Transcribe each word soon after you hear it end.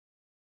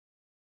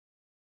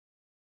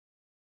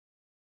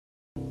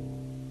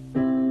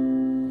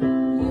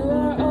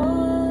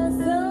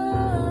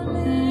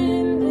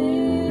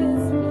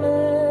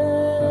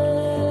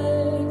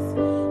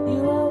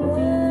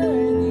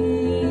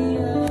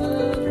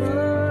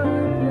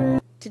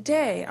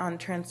Today on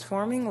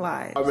Transforming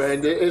Lives.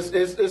 Amen.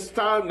 It's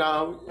time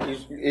now.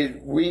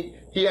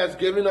 He has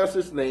given us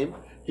his name.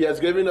 He has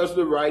given us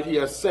the right. He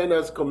has sent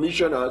us,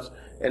 commissioned us.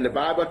 And the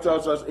Bible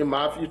tells us in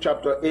Matthew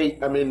chapter 10,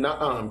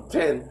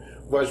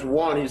 verse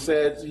 1, he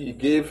says he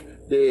gave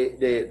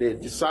the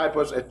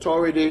disciples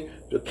authority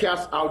to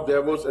cast out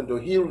devils and to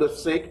heal the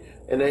sick.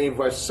 And then in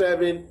verse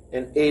 7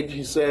 and 8,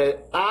 he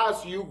said,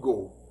 as you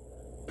go,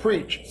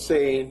 preach,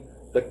 saying,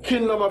 the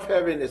kingdom of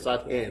heaven is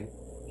at hand.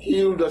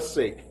 Heal the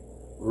sick,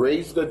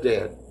 raise the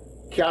dead,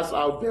 cast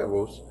out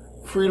devils.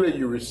 Freely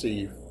you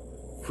receive,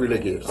 freely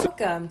give.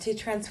 Welcome to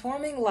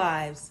Transforming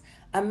Lives,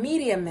 a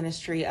media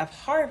ministry of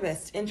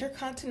Harvest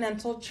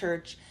Intercontinental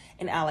Church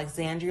in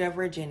Alexandria,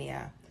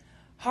 Virginia.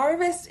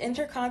 Harvest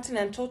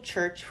Intercontinental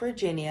Church,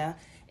 Virginia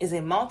is a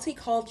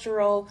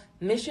multicultural,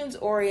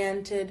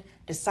 missions-oriented,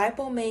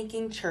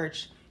 disciple-making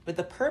church with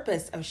the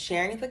purpose of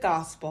sharing the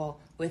gospel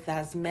with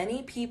as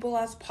many people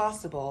as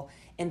possible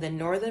in the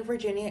Northern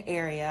Virginia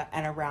area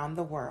and around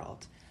the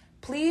world.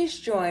 Please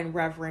join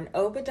Reverend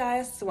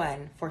Obadiah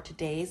Swen for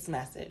today's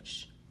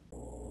message.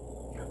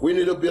 We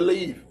need to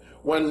believe.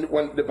 When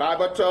the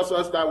Bible tells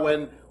us that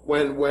when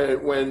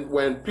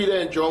Peter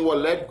and John were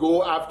let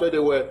go after they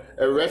were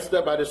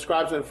arrested by the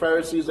scribes and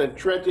Pharisees and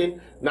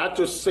threatened not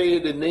to say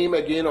the name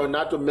again or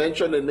not to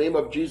mention the name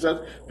of Jesus,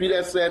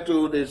 Peter said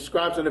to the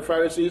scribes and the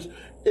Pharisees,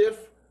 if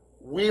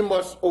we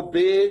must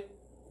obey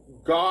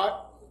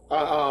God,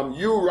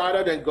 you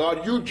rather than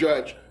God, you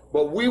judge,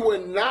 but we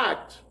will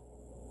not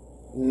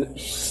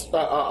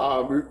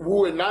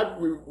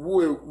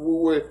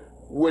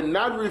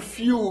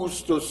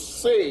refuse to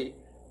say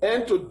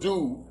and to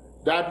do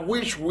that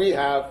which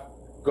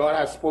God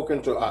has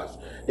spoken to us.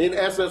 In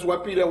essence,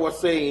 what Peter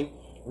was saying,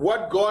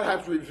 what God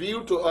has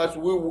revealed to us,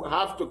 we will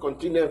have to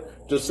continue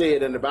to say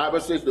it. And the Bible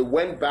says they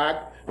went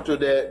back to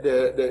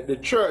the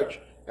church,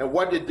 and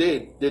what they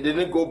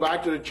didn't go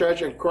back to the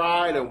church and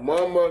cry and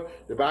murmur.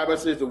 The Bible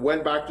says they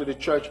went back to the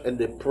church and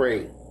they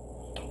prayed.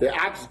 They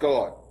asked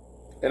God.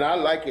 And I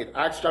like it.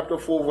 Acts chapter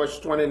 4, verse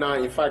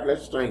 29. In fact,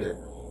 let's turn it.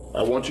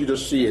 I want you to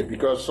see it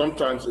because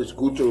sometimes it's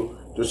good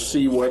to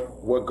see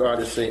what God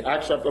is saying.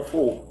 Acts chapter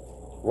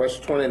 4, verse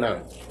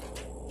 29.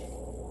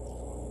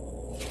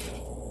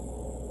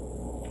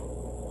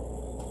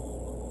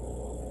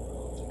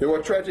 They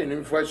were threatening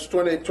in verse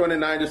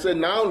 29. They said,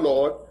 now,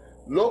 Lord,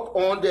 look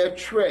on their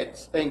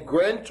threats and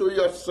grant to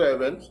your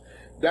servants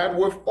that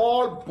with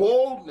all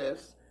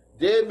boldness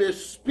they may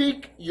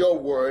speak your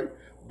word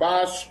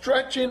by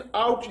stretching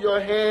out your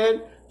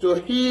hand to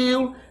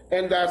heal,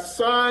 and that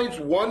signs,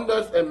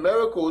 wonders, and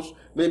miracles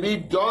may be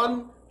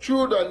done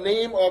through the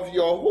name of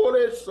your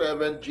holy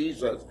servant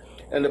Jesus.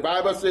 And the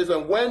Bible says,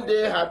 and when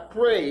they had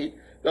prayed,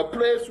 the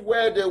place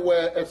where they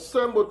were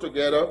assembled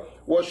together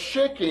was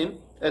shaken,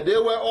 and they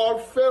were all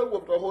filled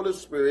with the Holy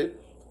Spirit,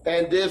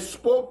 and they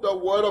spoke the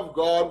word of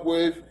God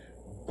with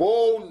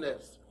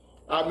boldness.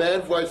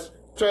 Amen. Verse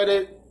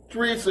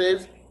 33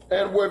 says,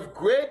 and with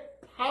great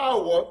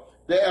power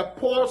the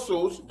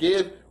apostles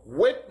gave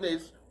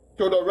witness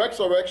to the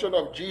resurrection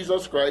of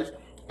Jesus Christ,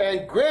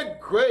 and great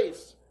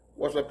grace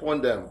was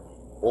upon them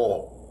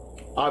all.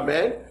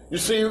 Amen. You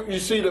see,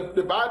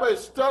 the Bible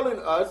is telling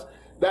us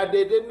that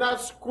they did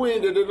not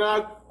scream, they did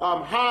not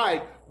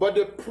hide, but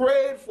they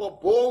prayed for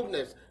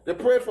boldness. They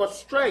prayed for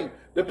strength.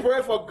 They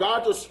prayed for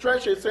God to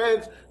stretch his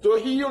hands to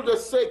heal the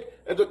sick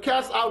and to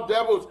cast out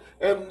devils.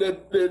 And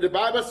the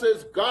Bible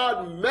says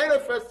God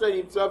manifested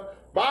himself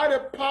by the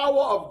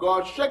power of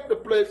God, shook the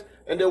place,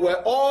 and they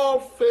were all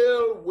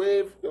filled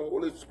with the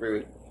Holy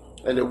Spirit.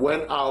 And they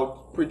went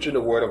out preaching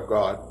the word of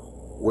God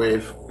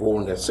with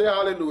boldness. Say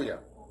hallelujah.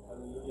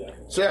 Hallelujah.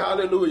 Say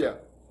hallelujah.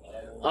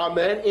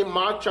 Amen. In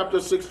Mark chapter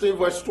 16,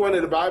 verse 20,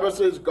 the Bible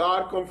says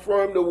God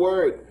confirmed the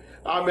word.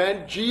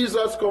 Amen.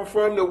 Jesus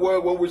confirmed the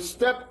word. When we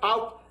step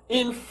out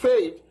in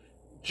faith,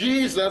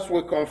 Jesus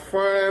will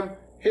confirm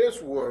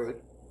his word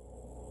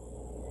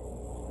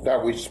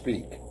that we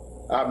speak.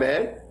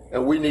 Amen.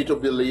 And we need to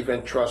believe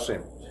and trust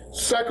him.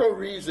 Second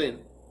reason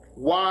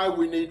why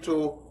we need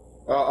to,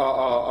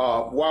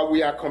 why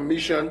we are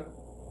commissioned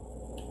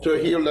to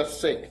heal the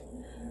sick.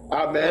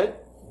 Amen.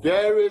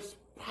 There is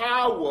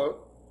power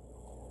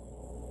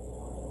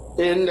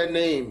in the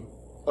name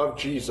of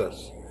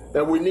Jesus.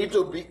 And we need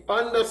to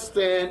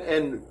understand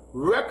and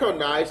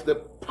recognize the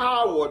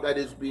power that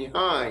is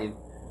behind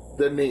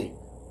the name.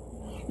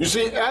 You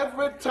see,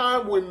 every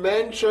time we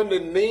mention the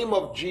name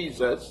of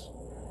Jesus,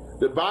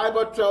 the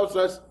Bible tells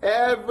us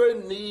every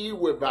knee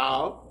will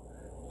bow,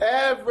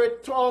 every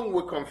tongue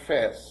will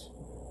confess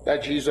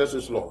that Jesus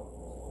is Lord.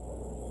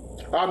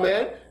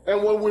 Amen.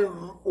 And when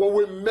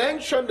we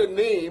mention the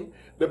name,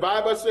 the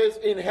Bible says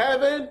in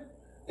heaven,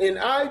 in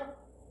earth,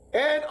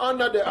 and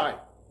under the earth.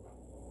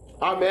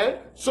 Amen.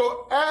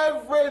 So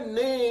every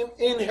name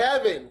in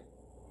heaven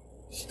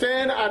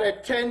stand at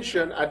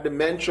attention at the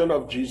mention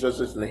of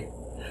Jesus' name.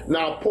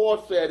 Now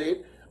Paul said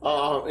it,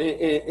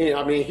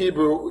 in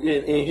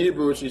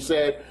Hebrews, he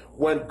said,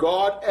 when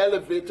God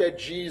elevated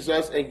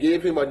Jesus and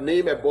gave him a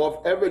name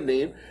above every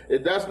name,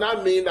 it does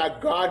not mean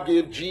that God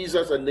gave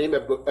Jesus a name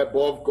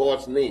above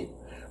God's name.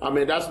 I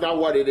mean, that's not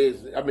what it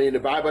is. I mean, the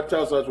Bible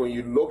tells us when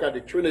you look at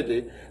the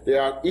Trinity, they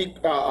are you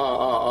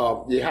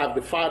have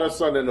the Father,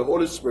 Son, and the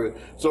Holy Spirit.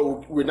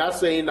 So we're not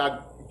saying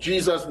that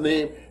Jesus'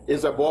 name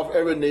is above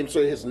every name,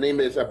 so his name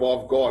is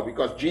above God,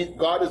 because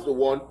God is the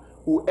one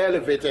who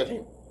elevated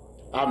him.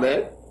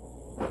 Amen.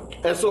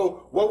 And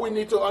so what we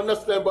need to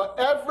understand, but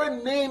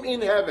every name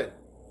in heaven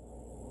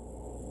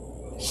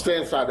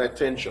stands at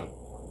attention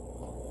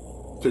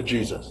to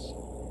Jesus.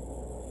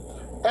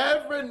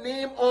 Every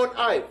name on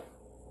earth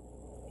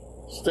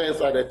stands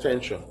at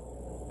attention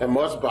and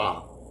must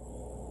bow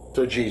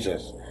to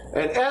Jesus.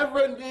 And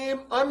every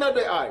name under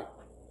the earth,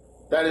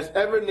 that is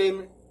every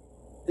name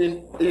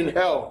in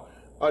hell,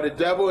 are the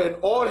devil and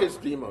all his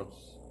demons,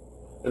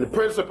 and the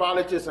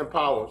principalities and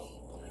powers,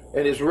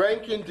 and his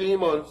ranking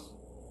demons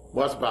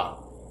must bow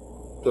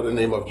to the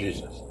name of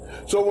Jesus.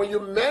 So when you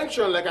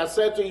mention, like I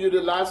said to you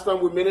the last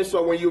time we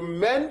ministered, when you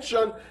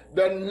mention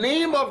the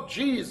name of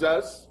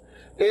Jesus,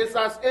 it's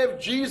as if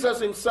Jesus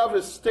himself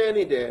is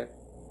standing there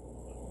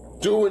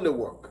doing the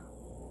work.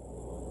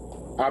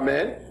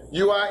 Amen.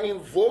 You are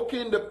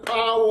invoking the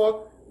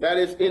power that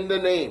is in the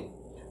name,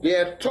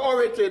 the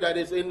authority that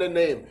is in the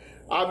name.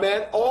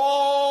 Amen.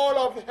 All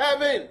of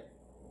heaven,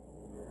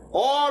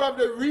 all of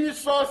the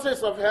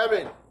resources of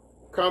heaven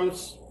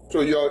comes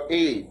to your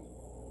aid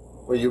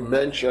when you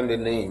mention the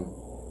name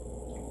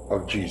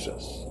of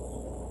Jesus.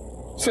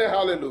 Say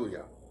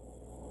hallelujah.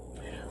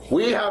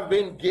 We have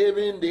been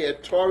given the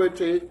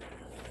authority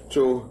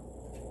to,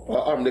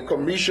 the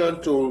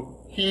commission to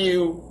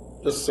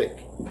heal the sick.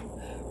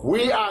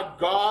 We are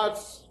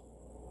God's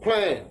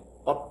plan,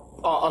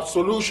 a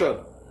solution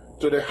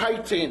to the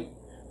heightened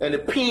and the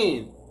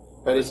pain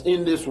that is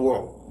in this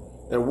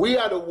world. And we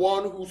are the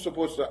one who's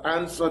supposed to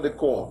answer the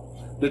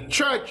call. The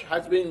church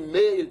has been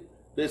made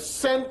the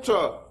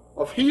center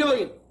of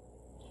healing.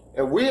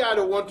 And we are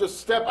the one to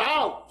step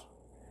out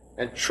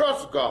and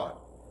trust God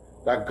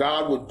that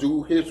God will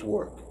do his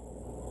work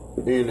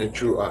in and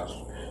through us.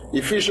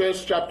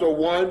 Ephesians chapter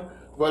 1,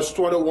 verse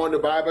 21, the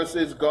Bible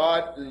says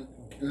God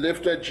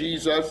lifted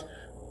Jesus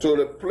to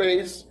the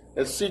place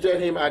and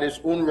seated him at his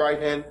own right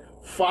hand,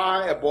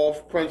 far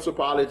above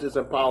principalities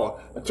and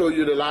power. I told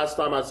you the last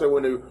time, I said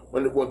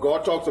when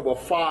God talks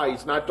about far,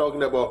 he's not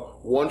talking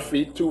about 1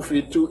 feet, 2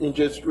 feet, 2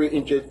 inches, 3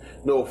 inches.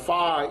 No,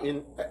 far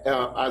in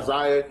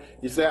Isaiah,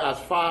 he said, as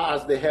far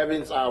as the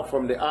heavens are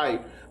from the eye,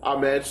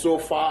 amen, so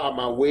far are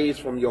my ways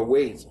from your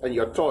ways and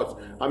your thoughts.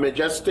 I mean,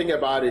 just think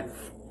about it.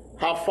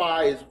 How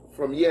far is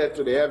from here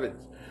to the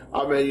heavens?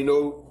 I mean, you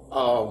know,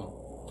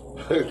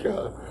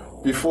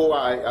 before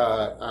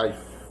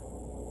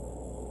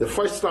the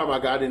first time I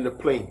got in the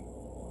plane,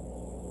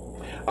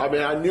 I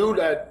mean, I knew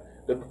that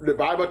the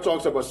Bible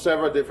talks about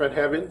several different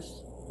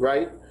heavens,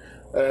 right?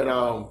 And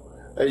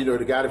you know,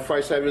 the guy, the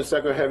first heaven,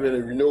 second heaven,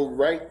 and you know,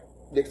 right,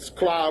 this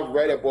cloud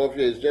right above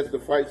you is just the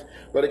first.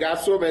 But it got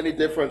so many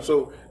different.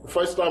 So the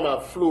first time I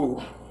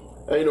flew,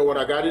 and you know, when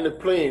I got in the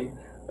plane,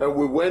 and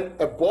we went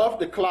above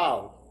the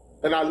cloud,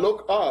 and I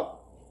looked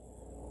up,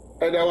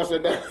 and there was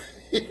another,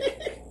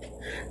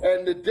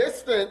 and the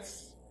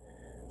distance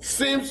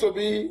seems to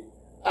be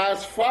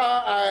as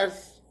far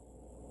as,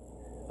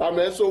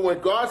 amen. So when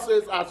God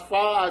says as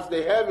far as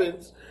the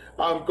heavens,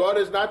 God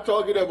is not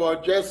talking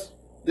about just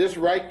this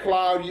right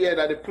cloud here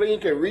that the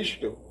plane can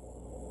reach to.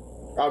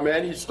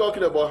 Amen. He's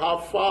talking about how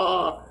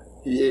far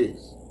he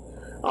is.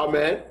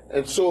 Amen.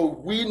 And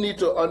so we need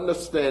to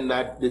understand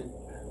that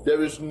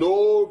there is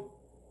no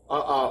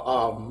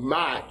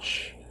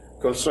match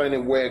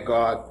concerning where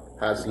God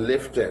has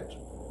lifted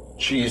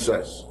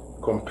Jesus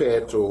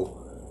compared to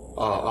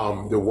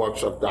the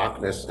works of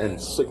darkness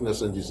and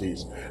sickness and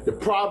disease. The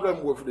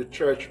problem with the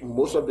church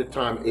most of the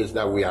time is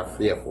that we are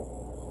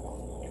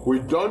fearful. We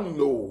don't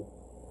know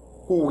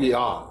who we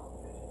are.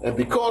 And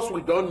because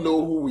we don't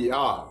know who we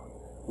are,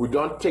 we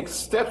don't take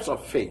steps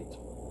of faith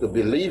to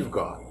believe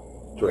God,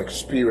 to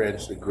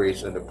experience the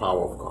grace and the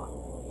power of God.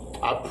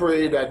 I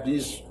pray that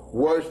these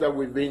words that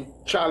we've been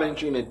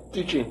challenging and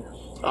teaching,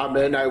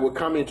 amen, I will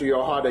come into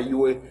your heart, that you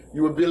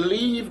will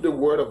believe the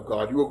word of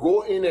God. You will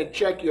go in and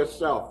check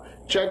yourself.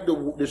 Check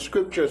the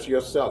scriptures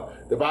yourself.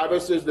 The Bible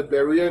says the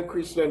Berean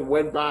Christian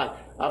went back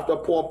after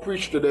Paul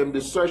preached to them.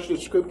 They searched the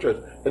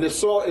scriptures and they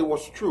saw it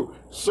was true.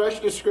 Search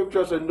the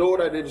scriptures and know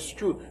that it is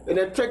true. And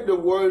then take the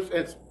words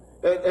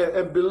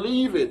and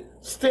believe it.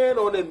 Stand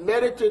on it,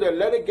 meditate, and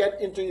let it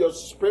get into your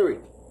spirit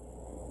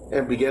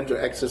and begin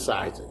to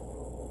exercise it.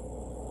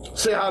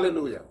 Say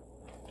hallelujah.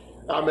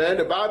 Amen.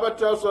 The Bible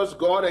tells us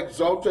God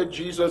exalted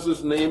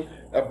Jesus' name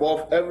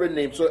above every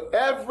name. So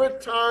every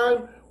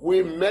time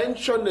we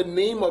mention the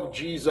name of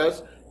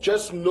Jesus,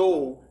 just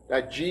know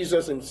that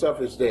Jesus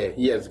himself is there.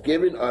 He has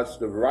given us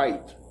the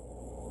right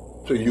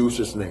to use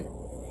his name.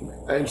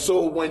 And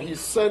so when he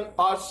sent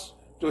us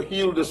to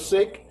heal the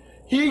sick,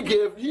 he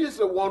is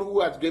the one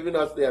who has given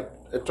us the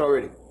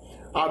authority.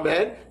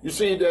 Amen. You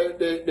see,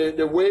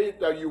 the way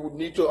that you would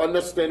need to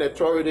understand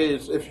authority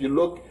is if you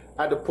look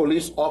at the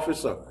police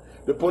officer.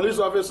 The police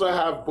officer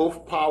have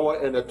both power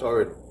and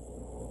authority.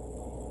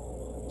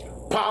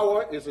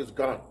 Power is his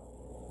gun.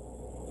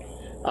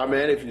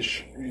 Amen. If you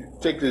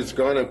take this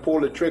gun and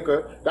pull the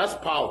trigger, that's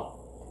power.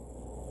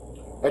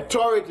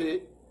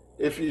 Authority,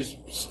 if he's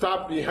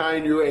stopped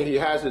behind you and he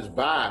has his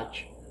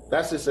badge,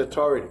 that's his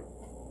authority.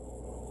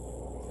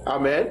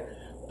 Amen.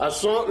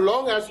 As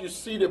long as you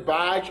see the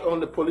badge on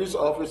the police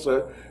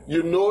officer,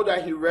 you know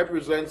that he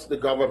represents the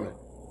government.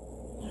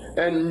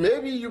 And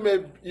maybe you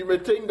may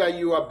think that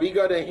you are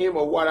bigger than him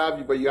or what have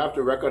you, but you have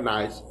to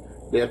recognize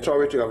the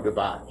authority of the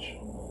badge.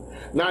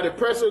 Now, the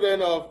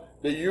president of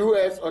the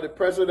U.S. or the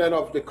president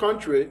of the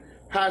country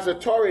has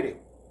authority.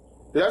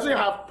 He doesn't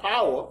have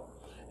power.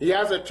 He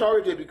has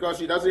authority because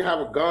he doesn't have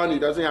a gun, he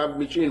doesn't have a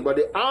machine. But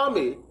the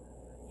army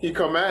he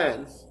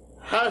commands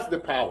has the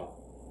power.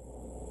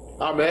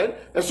 Amen.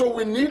 And so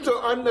we need to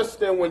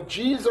understand when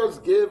Jesus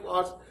gave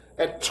us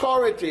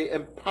authority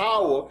and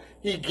power,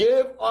 he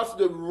gave us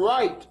the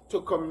right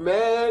to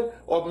command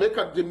or make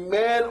a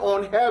demand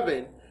on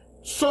heaven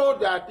so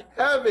that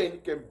heaven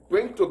can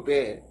bring to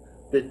bear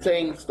the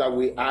things that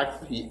we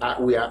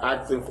are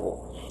asking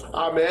for.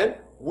 Amen.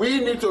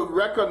 We need to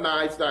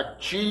recognize that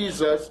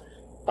Jesus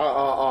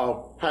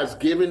has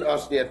given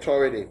us the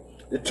authority.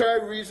 The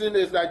third reason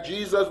is that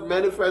Jesus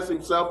manifests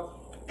himself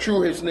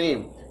through his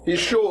name. He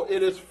showed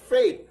it is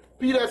faith.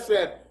 Peter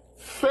said,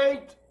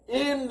 faith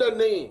in the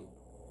name.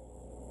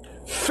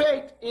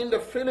 Faith in the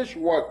finished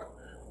work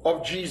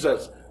of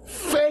Jesus.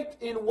 Faith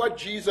in what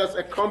Jesus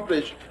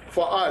accomplished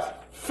for us.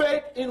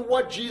 Faith in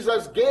what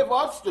Jesus gave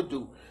us to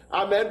do.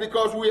 Amen.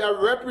 Because we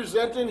are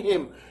representing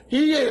him.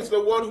 He is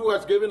the one who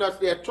has given us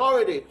the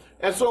authority.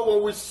 And so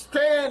when we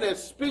stand and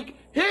speak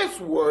his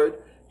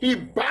word, he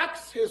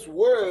backs his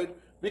word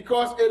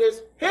because it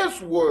is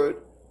his word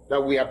that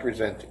we are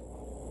presenting.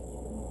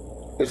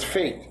 It's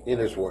faith in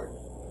his word.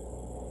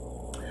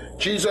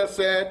 Jesus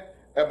said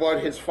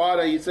about his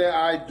Father, he said,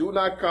 I do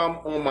not come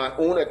on my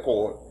own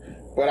accord,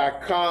 but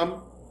I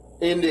come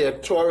in the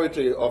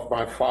authority of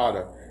my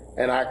Father,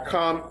 and I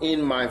come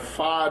in my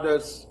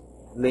Father's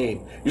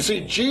name. You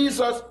see,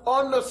 Jesus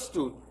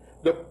understood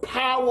the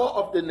power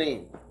of the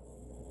name,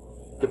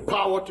 the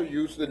power to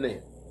use the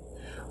name.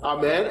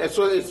 Amen. And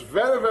so it's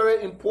very,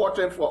 very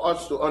important for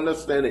us to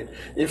understand it.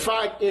 In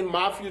fact, in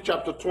Matthew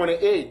chapter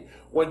 28,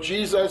 when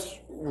Jesus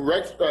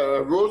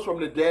rose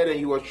from the dead and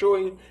he was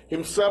showing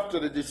himself to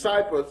the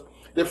disciples,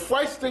 the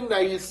first thing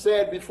that he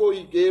said before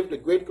he gave the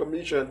Great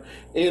Commission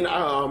in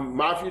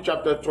Matthew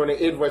chapter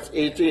 28, verse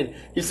 18,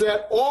 he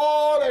said,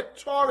 all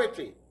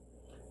authority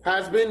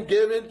has been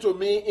given to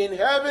me in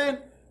heaven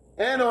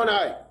and on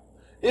earth.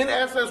 In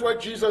essence, what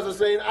Jesus is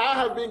saying, I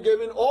have been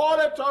given all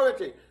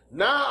authority.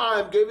 Now I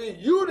am giving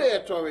you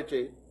the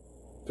authority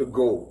to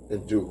go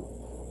and do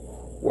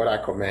what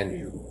I command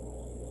you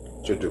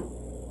to do.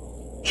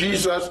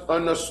 Jesus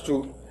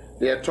understood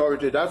the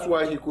authority. That's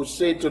why he could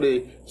say to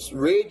the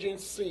raging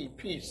sea,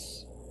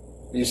 peace,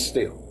 be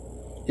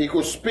still. He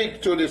could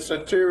speak to the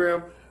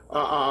centurion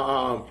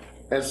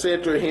and say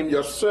to him,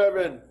 your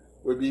servant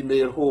will be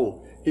made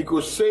whole. He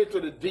could say to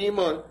the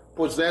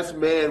demon-possessed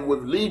man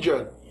with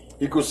legion,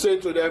 he could say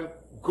to them,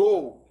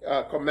 go,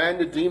 command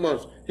the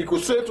demons. He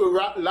could say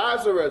to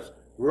Lazarus,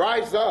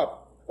 rise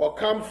up or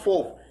come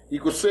forth. He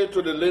could say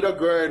to the little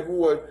girl who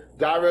was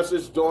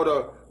Jairus'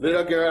 daughter,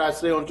 little girl, I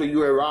say unto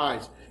you,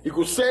 arise. He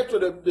could say to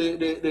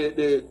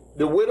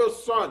the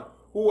widow's son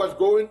who was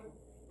going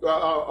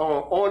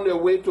on their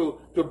way to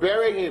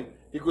bury him.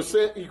 He could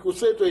say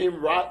to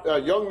him,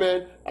 young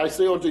man, I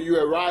say unto you,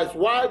 arise.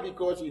 Why?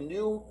 Because he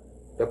knew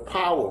the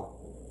power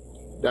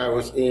that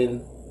was in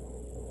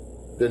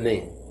the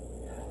name.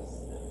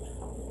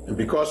 And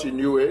because he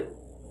knew it,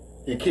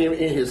 he came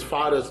in his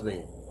Father's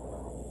name.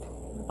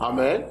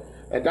 Amen.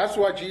 And that's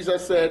what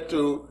Jesus said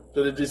to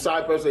the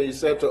disciples, and he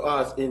said to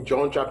us in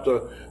John chapter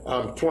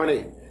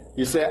 20.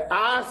 He said,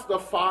 as the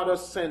Father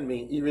sent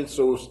me, even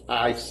so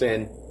I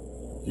send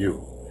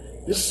you.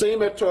 The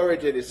same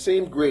authority, the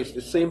same grace,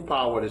 the same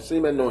power, the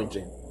same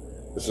anointing.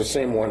 It's the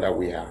same one that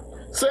we have.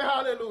 Say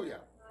hallelujah.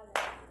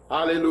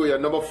 Hallelujah.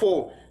 Number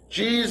 4,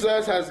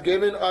 Jesus has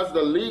given us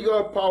the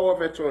legal power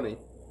of attorney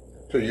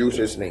to use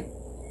his name.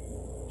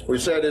 We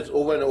said this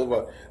over and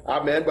over.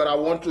 Amen. But I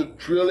want to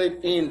drill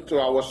it into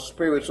our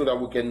spirit so that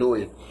we can know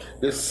it.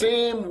 The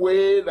same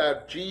way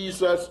that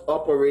Jesus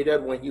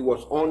operated when he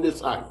was on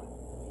this earth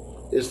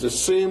is the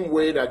same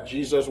way that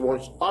Jesus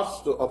wants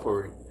us to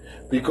operate.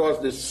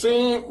 Because the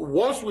same,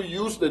 once we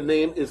use the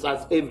name, it's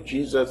as if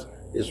Jesus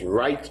is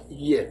right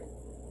here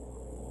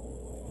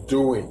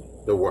doing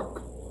the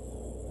work.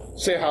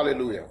 Say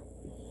hallelujah.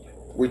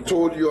 We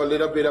told you a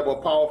little bit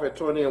about power of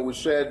attorney, and we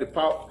said the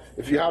power.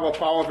 If you have a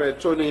power of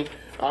attorney,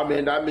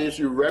 amen, that means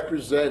you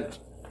represent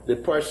the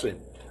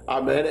person.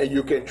 Amen. And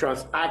you can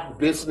transact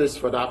business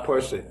for that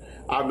person.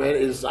 Amen.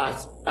 It's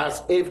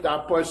as if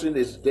that person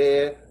is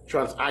there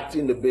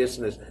transacting the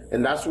business.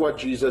 And that's what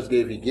Jesus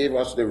gave. He gave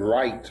us the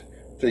right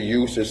to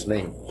use his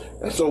name.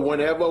 And so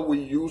whenever we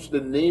use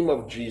the name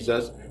of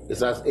Jesus,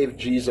 it's as if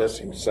Jesus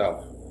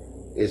himself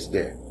is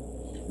there.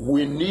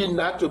 We need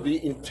not to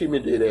be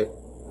intimidated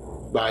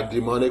by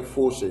demonic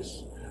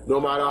forces. No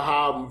matter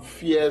how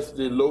fierce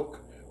they look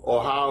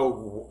or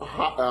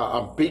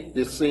how big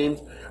they seem,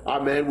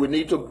 amen, we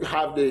need to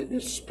have the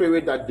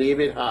spirit that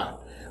David had.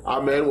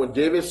 Amen. When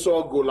David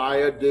saw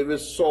Goliath, David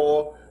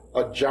saw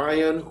a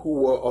giant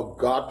who was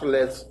a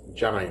godless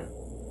giant.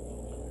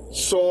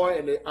 Saul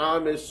and the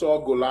army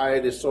saw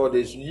Goliath, they saw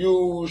this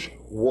huge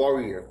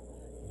warrior.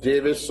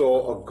 David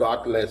saw a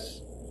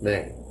godless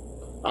man.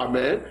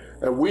 Amen.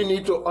 And we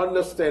need to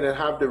understand and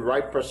have the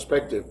right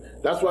perspective.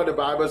 That's why the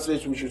Bible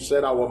says we should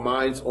set our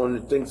minds on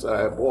the things that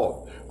are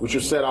above. We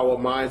should set our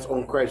minds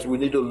on Christ. We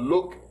need to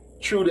look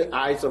through the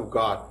eyes of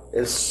God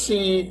and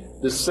see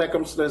the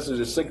circumstances,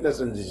 the sickness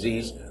and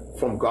disease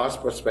from God's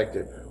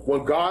perspective.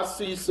 When God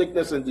sees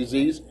sickness and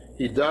disease,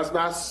 he does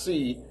not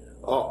see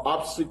an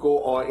obstacle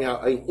or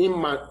an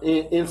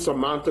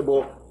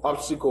insurmountable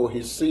obstacle.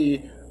 He sees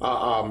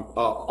an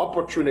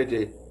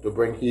opportunity to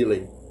bring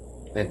healing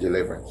and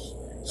deliverance.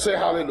 Say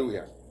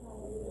hallelujah.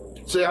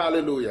 Say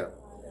hallelujah.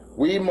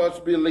 We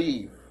must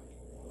believe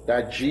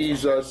that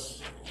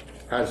Jesus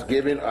has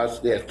given us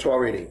the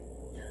authority.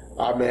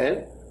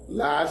 Amen.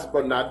 Last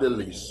but not the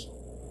least,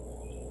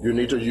 you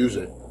need to use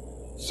it.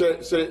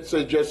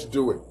 Say just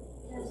do it.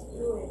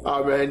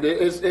 Amen.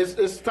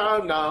 It's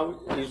time now.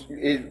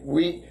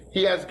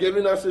 He has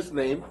given us his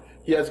name.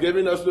 He has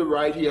given us the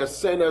right. He has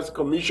sent us,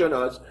 commissioned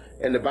us.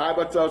 And the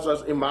Bible tells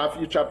us in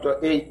Matthew chapter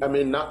 10,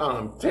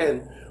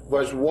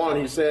 verse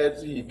 1, he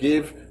says he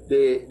gave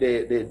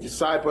the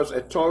disciples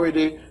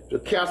authority to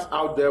cast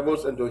out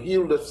devils and to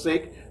heal the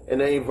sick.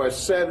 And then in verse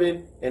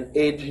 7 and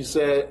 8, he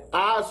said,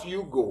 as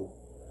you go,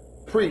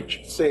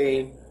 preach,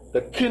 saying,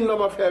 the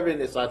kingdom of heaven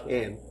is at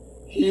hand.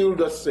 Heal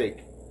the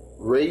sick,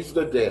 raise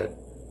the dead,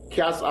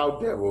 cast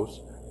out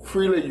devils.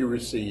 Freely you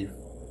receive,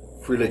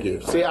 freely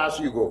give. Say, as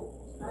you go.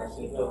 As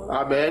you go.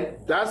 Amen.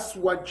 That's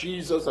what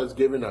Jesus has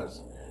given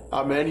us.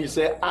 Amen. He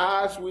said,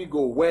 as we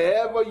go,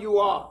 wherever you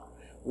are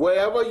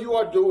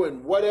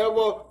doing,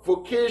 whatever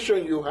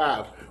vocation you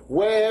have,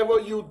 wherever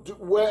you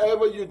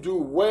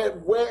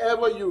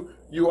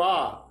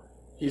are,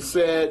 he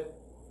said,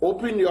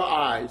 open your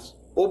eyes,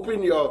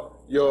 open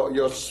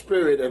your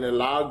spirit, and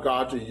allow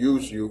God to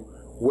use you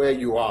where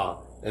you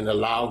are, and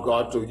allow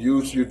God to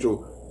use you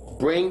to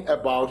bring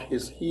about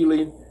his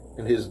healing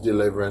and his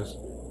deliverance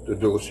to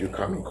those you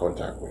come in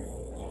contact with.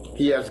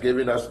 He has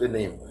given us the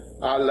name.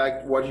 I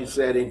like what he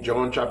said in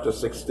John chapter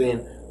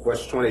 16,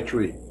 verse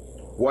 23.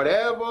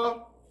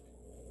 Whatever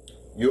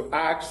you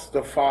ask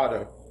the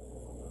Father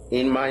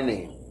in my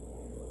name,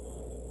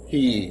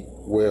 he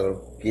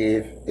will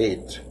give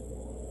it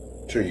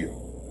to you.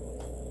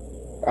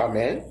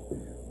 Amen.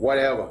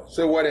 Whatever.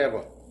 Say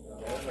whatever.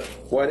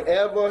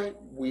 Whatever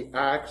we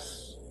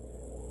ask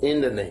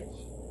in the name.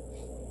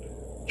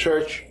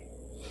 Church,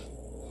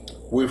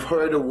 we've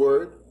heard the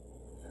word.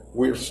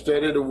 We've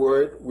studied the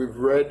word. We've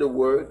read the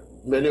word.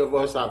 Many of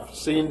us have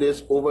seen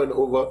this over and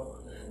over.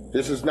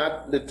 This is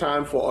not the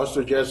time for us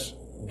to just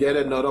get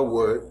another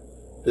word.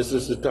 This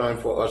is the time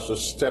for us to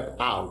step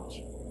out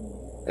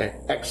and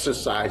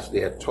exercise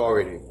the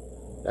authority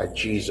that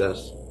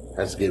Jesus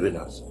has given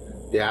us.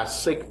 There are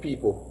sick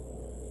people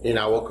in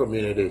our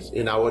communities,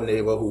 in our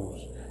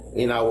neighborhoods,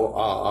 in at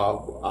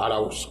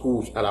our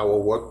schools, at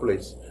our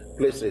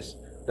places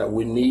that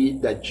we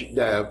need, that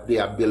they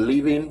are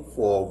believing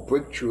for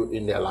breakthrough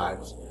in their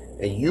lives,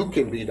 and you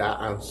can be that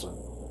answer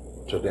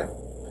to them.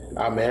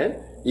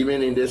 Amen.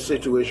 Even in this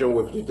situation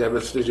with the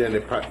devastation and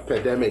the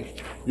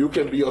pandemic, you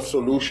can be a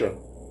solution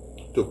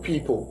to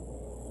people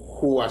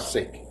who are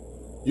sick.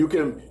 You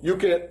can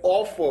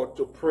offer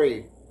to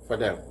pray for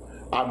them.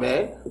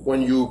 Amen.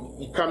 When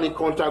you come in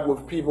contact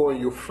with people and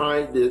you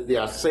find that they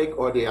are sick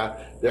or they are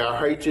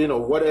hurting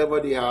or whatever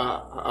they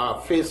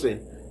are facing,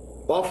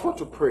 offer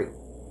to pray.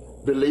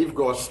 Believe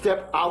God.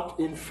 Step out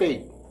in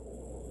faith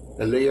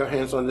and lay your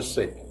hands on the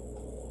sick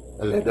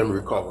and let them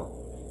recover.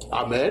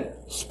 Amen.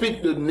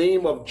 Speak the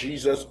name of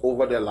Jesus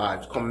over their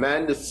lives.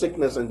 Command the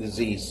sickness and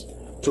disease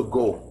to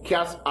go.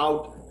 Cast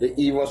out the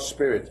evil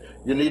spirit.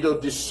 You need to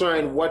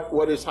discern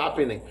what is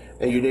happening,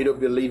 and you need to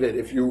believe it.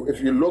 If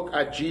you look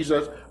at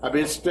Jesus, I've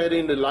been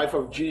studying the life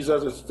of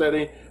Jesus and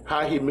studying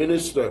how he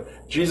ministered.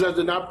 Jesus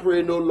did not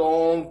pray no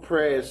long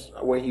prayers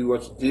when he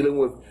was dealing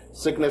with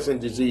sickness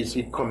and disease.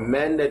 He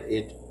commanded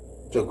it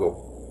to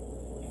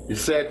go. He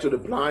said to the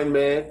blind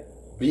man,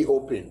 be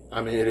open.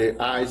 The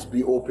eyes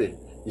be open.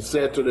 He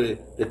said to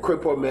the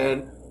crippled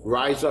man,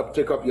 rise up,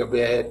 take up your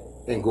bed,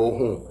 and go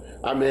home.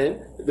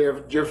 Amen. There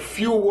are just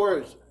few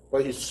words,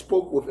 but he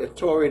spoke with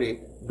authority,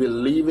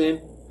 believing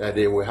that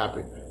they will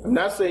happen. I'm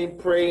not saying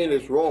praying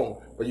is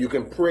wrong, but you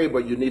can pray,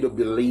 but you need to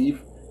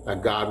believe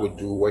that God will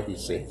do what he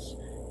says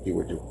he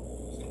will do.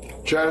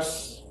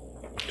 Just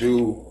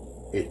do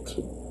it.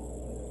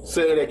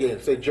 Say it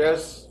again. Say,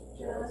 just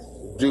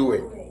do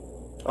it.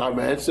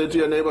 Amen. Say to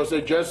your neighbor,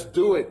 say, just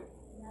do it.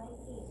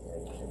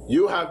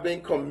 You have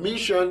been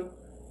commissioned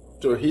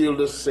to heal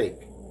the sick.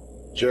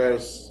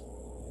 Just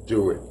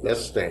do it.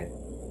 Let's stand.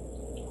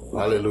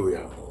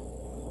 Hallelujah.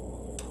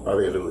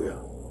 Hallelujah.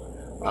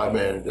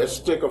 Amen. Let's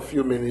take a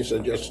few minutes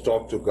and just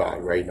talk to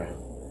God right now.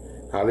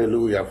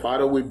 Hallelujah.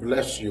 Father, we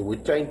bless you. We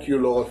thank you,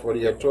 Lord, for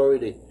the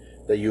authority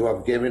that you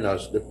have given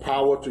us, the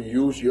power to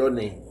use your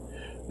name,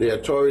 the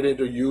authority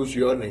to use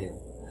your name,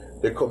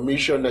 the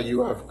commission that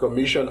you have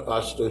commissioned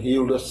us to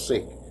heal the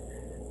sick,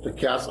 to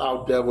cast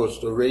out devils,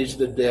 to raise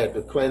the dead,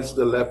 to cleanse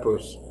the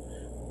lepers,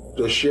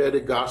 to share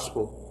the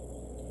gospel.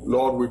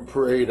 Lord, we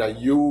pray that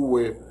you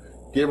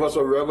will give us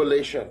a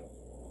revelation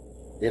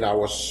in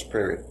our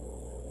spirit.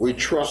 We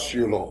trust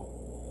you, Lord.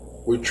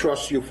 We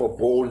trust you for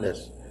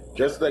boldness.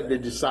 Just like the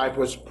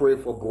disciples pray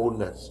for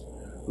boldness.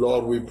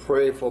 Lord, we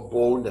pray for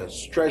boldness.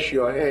 Stretch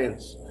your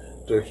hands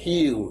to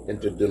heal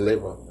and to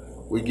deliver.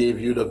 We give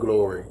you the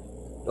glory,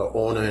 the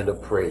honor, and the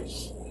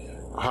praise.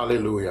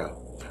 Hallelujah.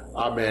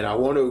 Amen. I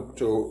want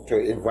to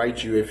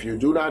invite you, if you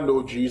do not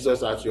know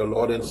Jesus as your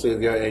Lord and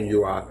Savior and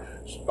you are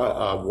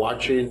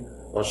watching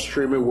or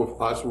streaming with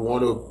us, we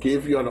want to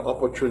give you an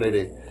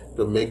opportunity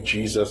to make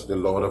Jesus the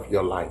Lord of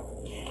your life.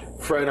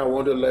 Friend, I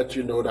want to let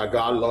you know that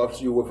God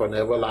loves you with an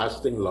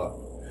everlasting love.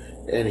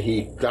 And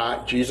he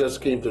died. Jesus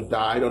came to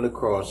die on the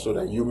cross so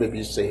that you may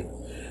be saved.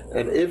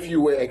 And if you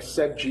will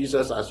accept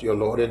Jesus as your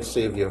Lord and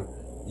Savior,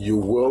 you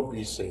will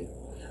be saved.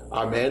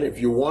 Amen. If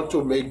you want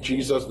to make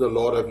Jesus the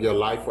Lord of your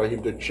life, for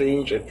him to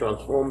change and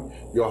transform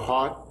your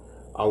heart,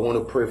 I want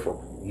to pray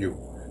for you.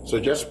 So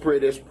just pray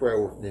this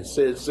prayer with me.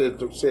 Say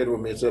it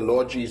with me. Say,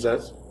 Lord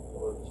Jesus,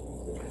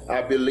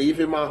 I believe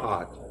in my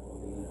heart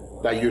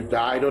that you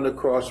died on the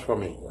cross for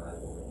me.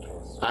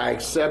 I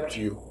accept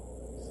you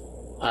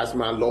as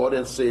my Lord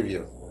and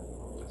Savior.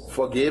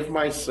 Forgive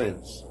my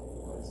sins.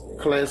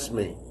 Cleanse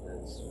me.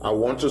 I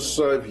want to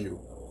serve you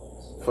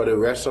for the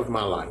rest of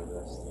my life.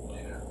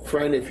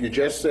 Friend, if you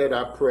just said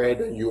that prayer,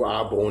 then you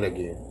are born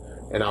again.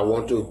 And I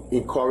want to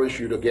encourage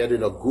you to get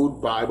in a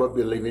good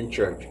Bible-believing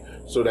church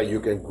so that you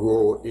can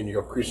grow in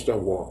your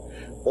Christian walk.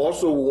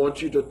 Also, we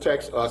want you to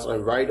text us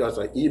and write us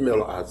and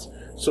email us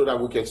so that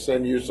we can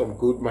send you some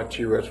good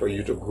materials for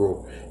you to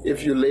grow.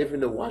 If you live in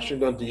the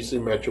Washington, D.C.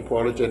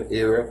 metropolitan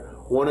area,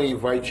 I want to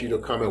invite you to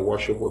come and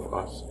worship with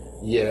us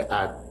here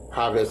at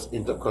Harvest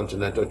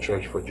Intercontinental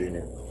Church,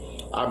 Virginia.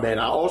 Amen.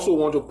 I also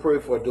want to pray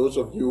for those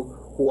of you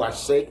who are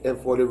sick, and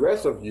for the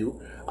rest of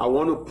you, I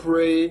want to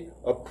pray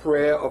a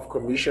prayer of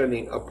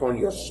commissioning upon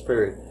your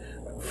spirit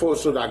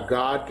so that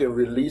God can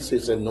release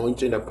his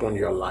anointing upon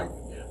your life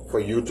for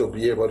you to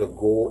be able to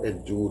go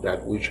and do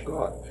that which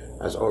God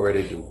has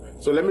already done.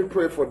 So let me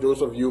pray for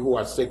those of you who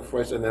are sick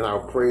first, and then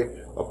I'll pray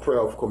a prayer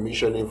of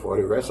commissioning for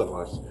the rest of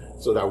us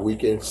so that we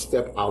can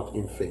step out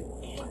in faith.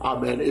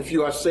 Amen. If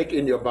you are sick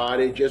in your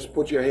body, just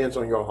put your hands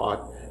on your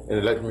heart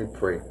and let me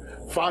pray.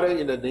 Father,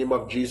 in the name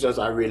of Jesus,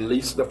 I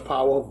release the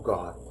power of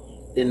God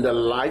in the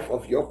life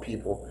of your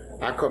people.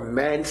 I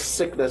command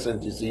sickness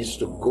and disease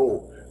to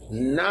go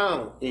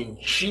now in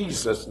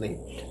Jesus' name.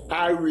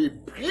 I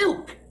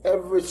rebuke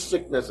every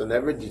sickness and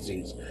every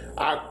disease.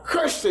 I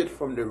curse it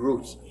from the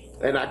roots,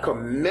 and I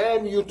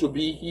command you to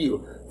be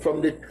healed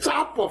from the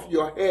top of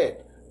your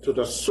head to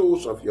the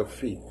soles of your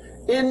feet.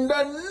 In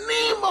the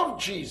name of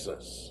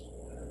Jesus.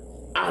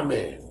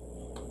 Amen.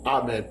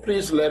 Amen.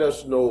 Please let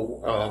us know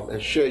and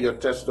share your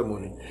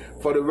testimony.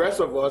 For the rest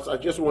of us, I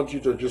just want you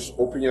to just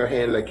open your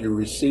hand like you're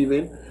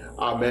receiving.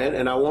 Amen.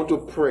 And I want to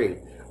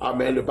pray.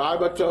 Amen. The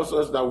Bible tells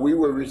us that we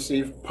will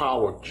receive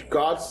power.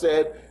 God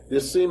said the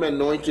same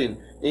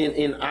anointing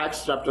in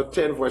Acts chapter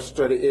 10 verse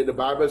 38. The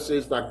Bible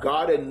says that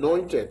God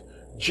anointed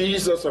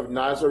Jesus of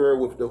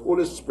Nazareth with the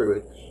Holy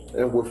Spirit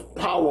and with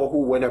power,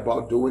 who went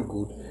about doing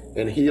good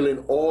and healing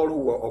all who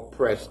were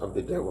oppressed of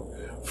the devil.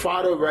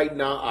 Father, right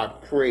now I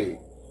pray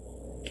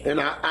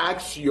and I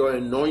ask your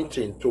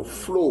anointing to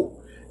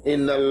flow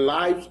in the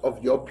lives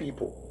of your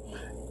people.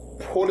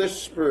 Holy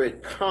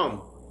Spirit,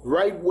 come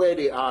right where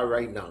they are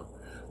right now.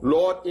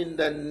 Lord, in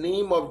the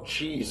name of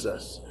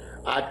Jesus,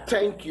 I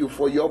thank you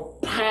for your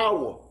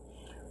power.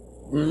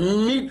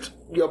 Meet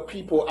your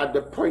people at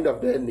the point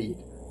of their need.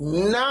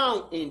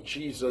 Now in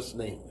Jesus'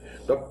 name.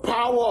 The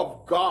power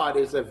of God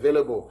is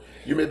available.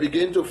 You may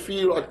begin to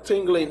feel a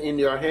tingling in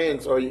your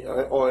hands or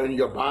in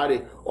your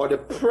body, or the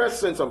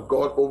presence of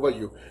God over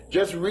you.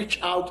 Just reach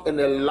out and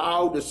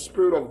allow the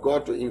Spirit of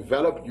God to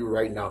envelop you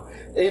right now.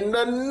 In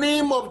the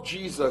name of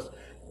Jesus.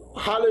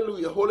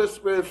 Hallelujah. Holy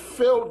Spirit,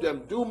 fill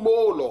them. Do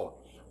more, Lord.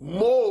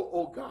 More,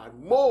 oh God.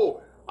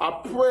 More. I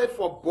pray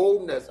for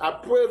boldness. I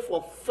pray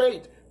for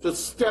faith to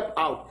step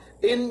out.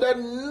 In the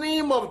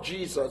name of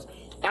Jesus,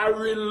 I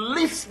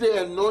release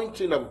the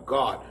anointing of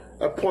God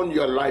upon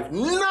your life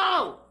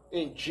now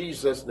in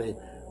Jesus' name.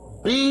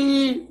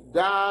 Be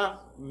thou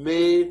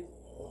made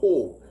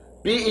whole.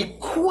 Be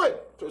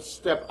equipped to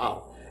step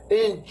out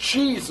in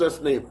Jesus'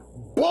 name.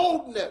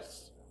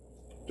 Boldness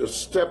to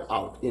step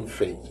out in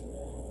faith.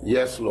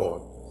 Yes,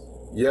 Lord.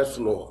 Yes,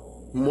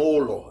 Lord.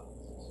 More, Lord.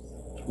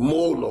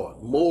 More,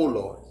 Lord. More,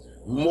 Lord.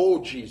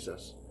 More,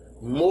 Jesus.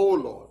 More,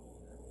 Lord.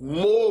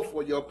 More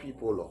for your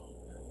people, Lord.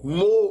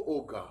 More,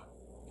 oh God.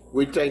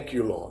 We thank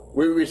you, Lord.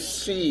 We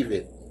receive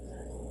it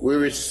We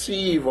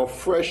receive a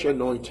fresh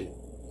anointing.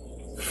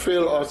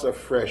 Fill us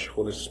afresh,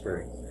 Holy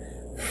Spirit.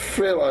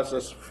 Fill us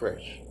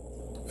afresh.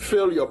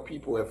 Fill your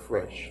people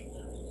afresh.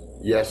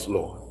 Yes,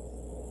 Lord.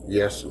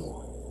 Yes,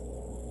 Lord.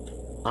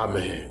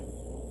 Amen.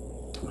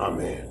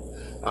 Amen.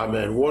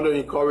 Amen. Want to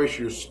encourage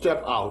you,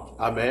 step out.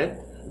 Amen.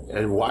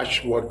 And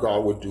watch what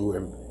God will do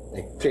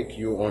and take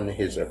you on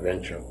his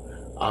adventure.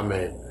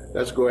 Amen.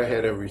 Let's go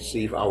ahead and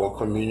receive our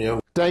communion.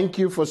 Thank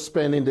you for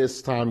spending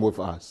this time with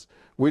us.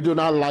 We do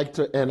not like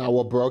to end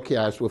our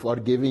broadcast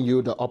without giving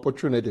you the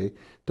opportunity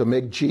to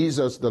make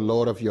Jesus the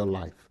Lord of your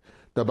life.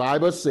 The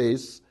Bible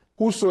says,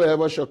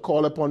 whosoever shall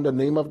call upon the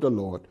name of the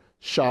Lord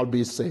shall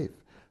be saved.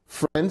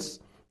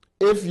 Friends,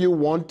 if you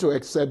want to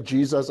accept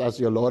Jesus as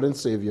your Lord and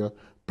Savior,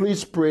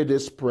 please pray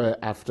this prayer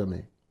after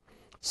me.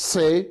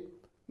 Say,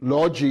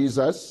 Lord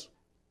Jesus,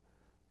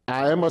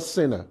 I am a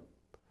sinner.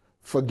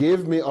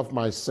 Forgive me of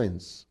my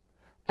sins.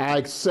 I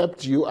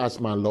accept you as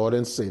my Lord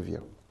and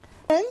Savior.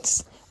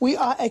 Friends, we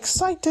are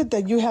excited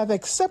that you have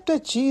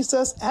accepted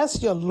Jesus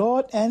as your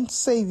Lord and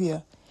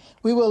Savior.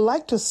 We would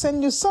like to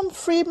send you some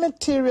free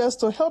materials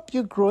to help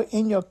you grow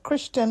in your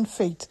Christian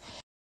faith.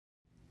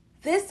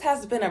 This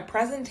has been a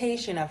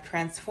presentation of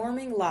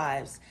Transforming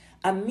Lives,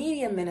 a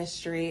media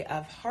ministry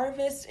of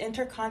Harvest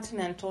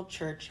Intercontinental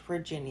Church,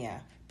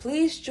 Virginia.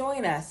 Please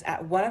join us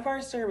at one of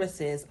our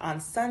services on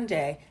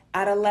Sunday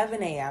at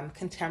 11 a.m.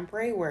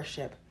 Contemporary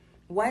Worship,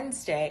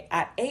 Wednesday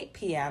at 8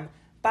 p.m.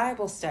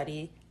 Bible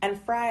Study,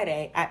 and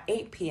Friday at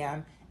 8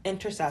 p.m.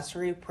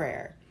 Intercessory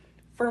Prayer.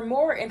 For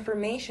more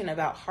information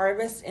about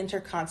Harvest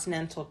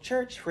Intercontinental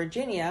Church,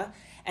 Virginia,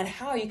 and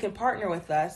how you can partner with us,